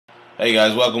Hey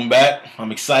guys, welcome back.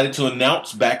 I'm excited to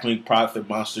announce Backlink Profit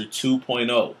Monster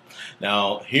 2.0.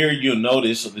 Now, here you'll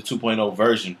notice of the 2.0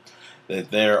 version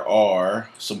that there are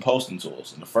some posting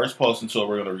tools. And the first posting tool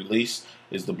we're going to release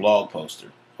is the blog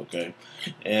poster. Okay,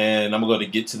 and I'm going to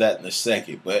get to that in a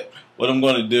second. But what I'm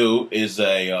going to do is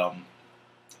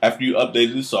after you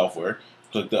updated the software,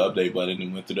 click the update button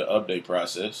and went through the update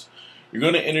process. You're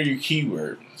going to enter your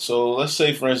keyword. So let's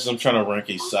say, for instance, I'm trying to rank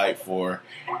a site for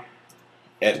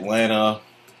Atlanta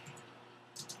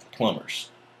plumbers.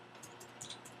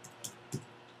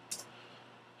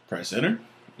 Press enter.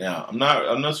 Now I'm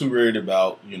not too worried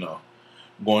about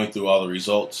going through all the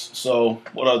results. So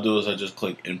what I'll do is I just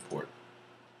click import.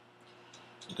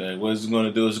 Okay, what it's going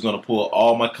to do is it's going to pull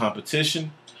all my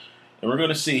competition, and we're going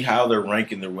to see how they're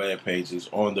ranking their web pages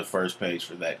on the first page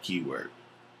for that keyword.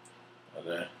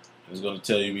 Okay, it's going to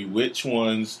tell you which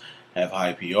ones have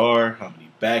high PR, how many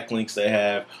backlinks they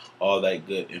have, all that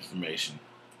good information.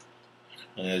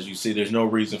 And as you see, there's no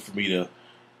reason for me to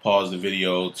pause the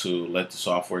video to let the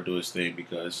software do its thing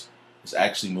because it's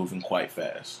actually moving quite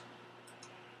fast.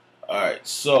 Alright,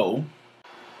 so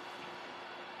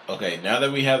now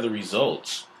that we have the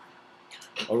results,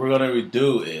 what we're going to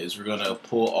do is we're going to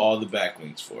pull all the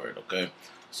backlinks for it. Okay,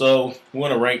 so we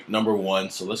want to rank number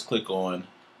 1, so let's click on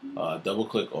double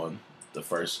click on the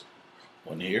first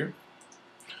one here.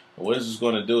 And what this is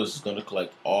going to do is it's going to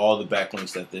collect all the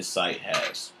backlinks that this site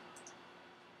has.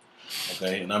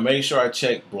 Okay, and I made sure I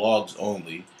check blogs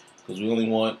only because we only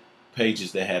want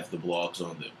pages that have the blogs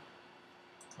on them.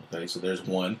 Okay, so there's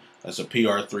one. That's a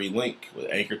PR3 link with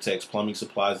anchor text, plumbing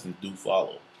supplies, and do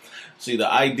follow. See,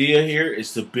 the idea here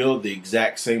is to build the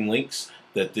exact same links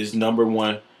that this number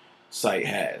 1 site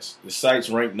has. The site's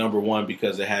ranked number 1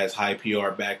 because it has high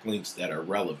PR backlinks that are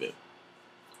relevant,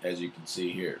 as you can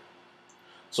see here.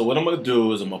 So what I'm going to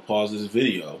do is I'm going to pause this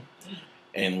video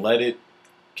and let it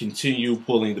continue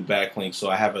pulling the backlinks so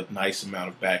I have a nice amount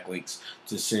of backlinks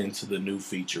to send to the new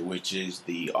feature, which is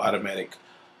the automatic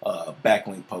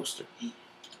backlink poster.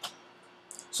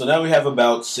 So now we have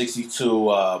about 62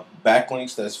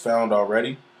 backlinks that's found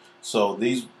already. So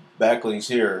these backlinks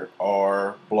here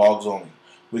are blogs only.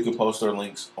 We can post our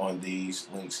links on these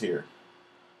links here.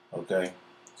 Okay,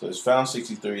 so it's found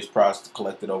 63. It's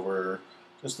collected over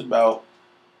just about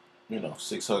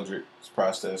 600. It's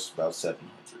processed about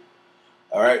 700.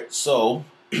 Alright, so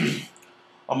I'm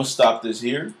going to stop this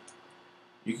here.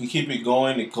 You can keep it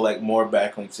going and collect more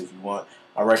backlinks if you want.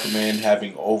 I recommend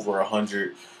having over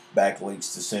 100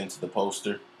 backlinks to send to the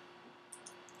poster.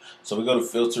 So we go to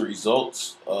filter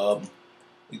results.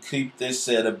 We keep this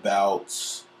at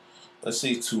about, let's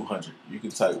say 200. You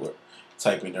can type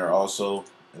in there also,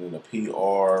 and then a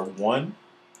PR1.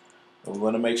 And we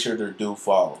want to make sure they're do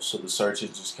follow. So the search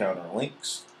engines count our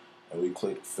links, and we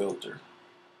click filter.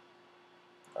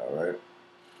 Alright.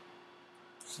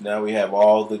 So now we have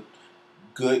all the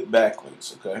good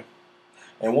backlinks, okay?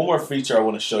 And one more feature I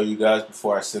want to show you guys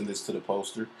before I send this to the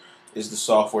poster is the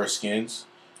software skins.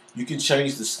 You can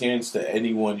change the skins to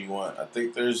anyone you want. I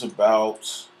think there's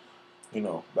about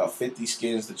 50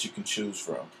 skins that you can choose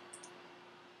from.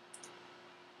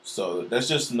 So that's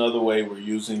just another way we're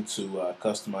using to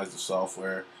customize the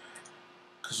software,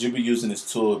 because you'll be using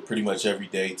this tool pretty much every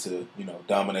day to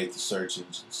dominate the search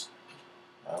engines.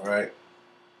 Alright,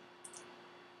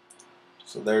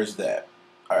 so there's that.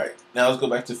 Alright, now let's go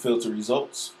back to filter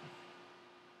results,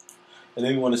 and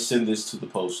then we want to send this to the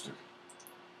poster.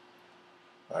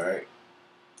 Alright,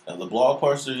 now the blog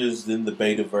poster is in the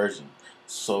beta version,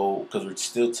 so because we're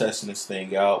still testing this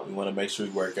thing out, we want to make sure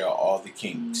we work out all the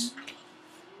kinks.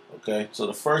 Okay, so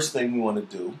the first thing we want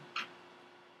to do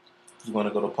is we want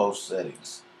to go to post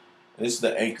settings. And this is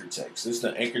the anchor text. This is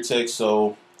the anchor text,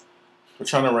 so we're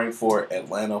trying to rank for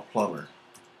Atlanta plumber.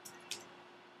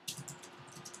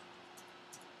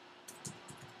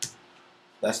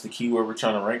 That's the keyword we're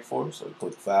trying to rank for. So we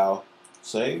click File,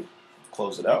 Save,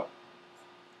 close it out.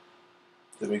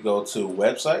 Then we go to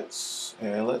websites,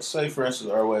 and let's say, for instance,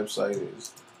 our website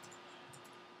is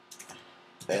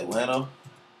AtlantaPlum.com.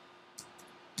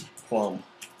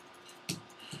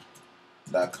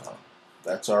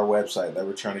 That's our website that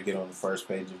we're trying to get on the first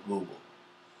page of Google.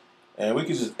 And we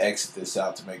can just exit this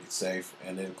out to make it safe,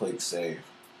 and then click Save.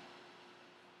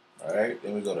 Alright,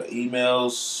 then we go to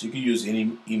emails. You can use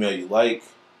any email you like.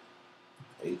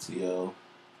 atl@gmail.com.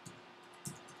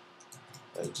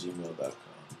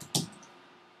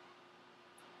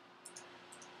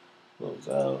 Close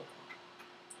out.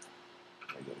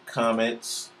 I go to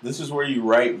comments. This is where you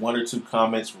write 1 or 2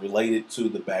 comments related to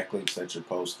the backlinks that you're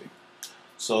posting.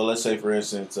 So let's say, for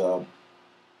instance,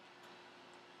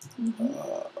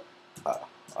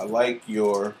 I like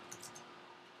your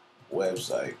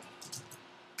website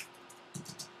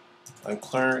I'm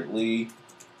currently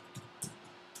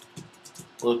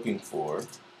looking for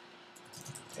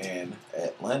an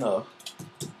Atlanta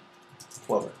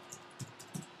plumber.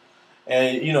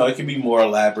 And, you know, it can be more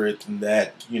elaborate than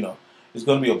that. You know, it's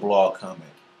going to be a blog comment.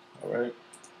 All right.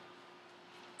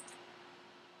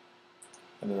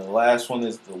 And then the last one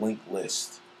is the link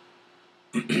list.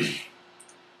 And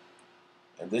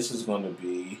this is going to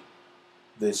be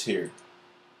this here.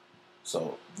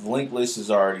 So the link list is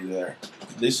already there.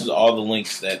 This is all the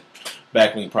links that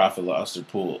Backlink Profit Loster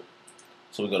pulled.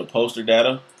 So we go to poster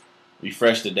data,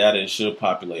 refresh the data, and it should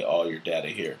populate all your data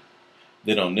here.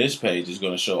 Then on this page, it's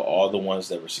going to show all the ones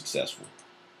that were successful.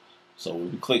 So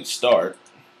when we click start,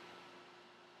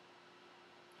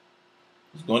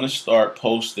 it's going to start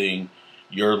posting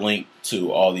your link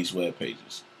to all these web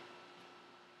pages.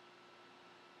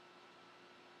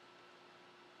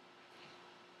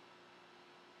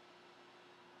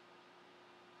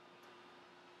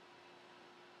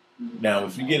 Now,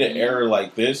 if you get an error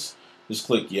like this, just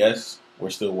click yes. We're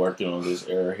still working on this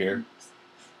error here.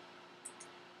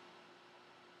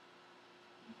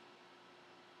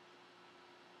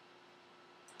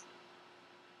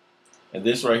 And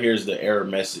this right here is the error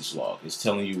message log. It's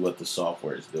telling you what the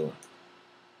software is doing.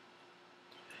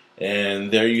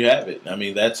 And there you have it. I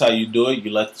mean, that's how you do it. You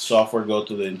let the software go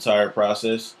through the entire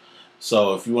process.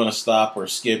 So if you want to stop or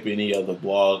skip any of the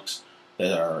blogs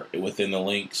that are within the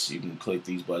links, you can click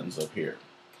these buttons up here.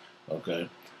 Okay.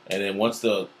 And then once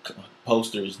the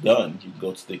poster is done, you can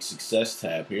go to the success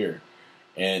tab here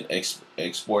and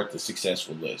export the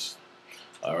successful list.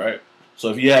 All right. So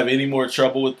if you have any more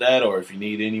trouble with that, or if you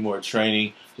need any more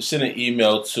training, just send an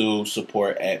email to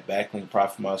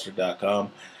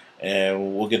support@backlinkprofitmonster.com,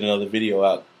 and we'll get another video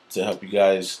out to help you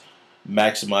guys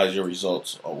maximize your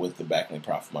results with the Backlink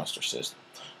Profit Monster system.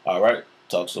 All right.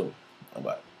 Talk soon.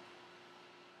 Bye-bye.